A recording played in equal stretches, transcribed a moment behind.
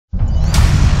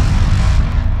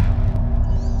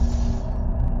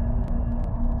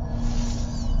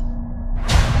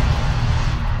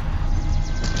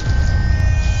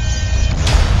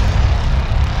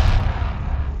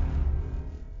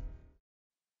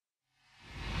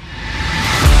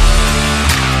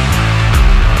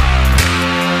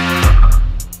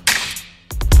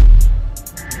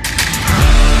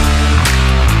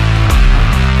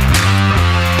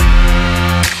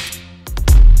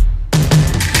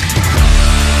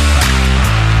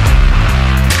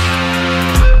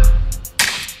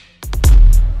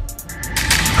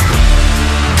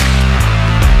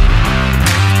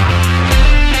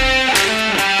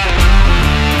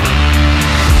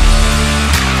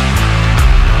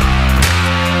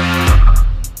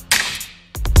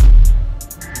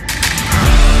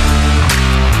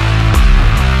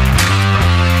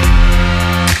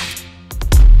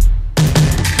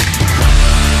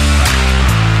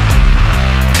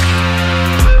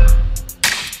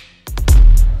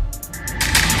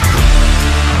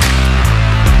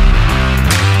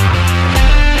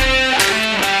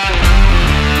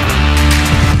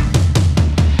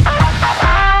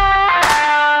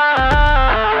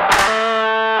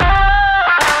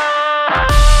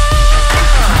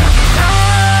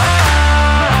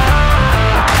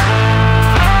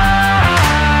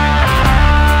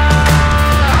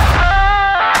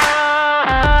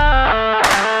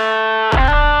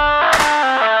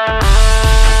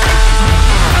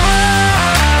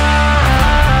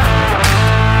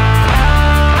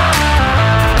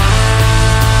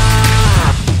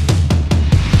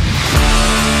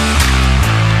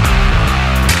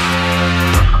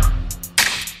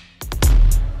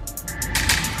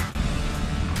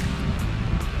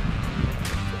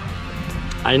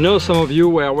I know some of you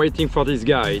were waiting for this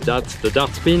guy. That's the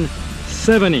Dartspin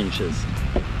 7 inches.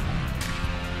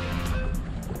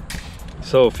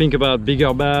 So think about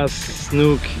bigger bass,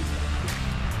 snook,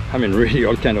 I mean really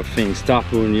all kind of things.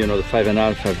 Tarpon, you know, the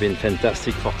 5.5 have been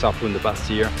fantastic for tarpon the past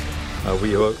year.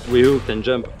 We hooked and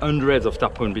jumped hundreds of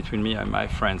tarpon between me and my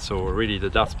friends, so really the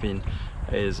Dartspin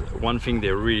is one thing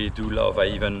they really do love. I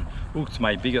even hooked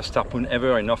my biggest tarpon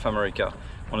ever in North America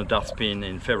on a Dartspin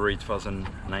in February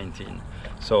 2019.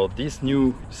 So this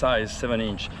new size 7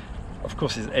 inch, of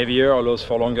course, is heavier, allows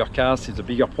for longer casts, it's a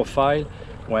bigger profile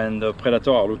when the predators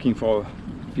are looking for a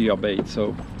bigger bait.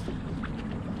 So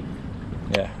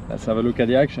yeah, let's have a look at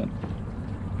the action.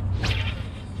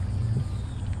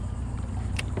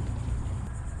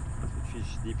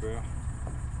 Fish deeper,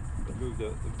 but look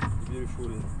the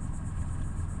beautiful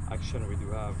action we do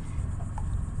have.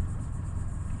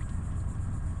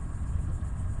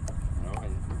 You know,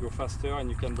 and you go faster and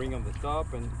you can bring on the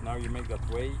top, and now you make that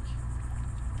wake.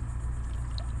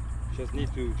 Just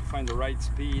need to find the right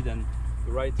speed and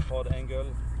the right rod angle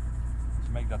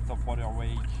to make that top water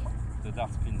wake with the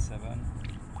Dartspin 7.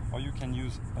 Or you can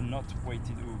use a not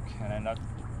weighted hook, and then that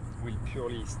will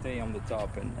purely stay on the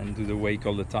top and do the wake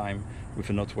all the time with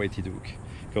a not weighted hook.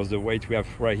 Because the weight we have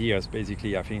right here is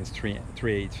basically, I think it's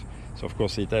 3/8. So of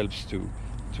course it helps to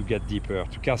get deeper,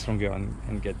 to cast longer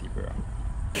and get deeper.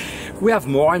 We have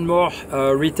more and more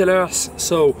retailers.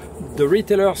 So the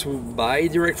retailers who buy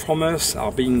direct from us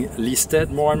are being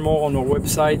listed more and more on our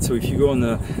website. So if you go on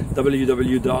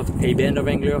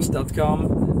www.abandofanglers.com,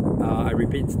 I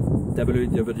repeat,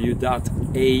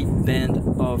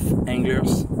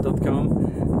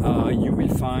 www.abandofanglers.com, you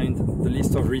will find the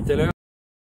list of retailers.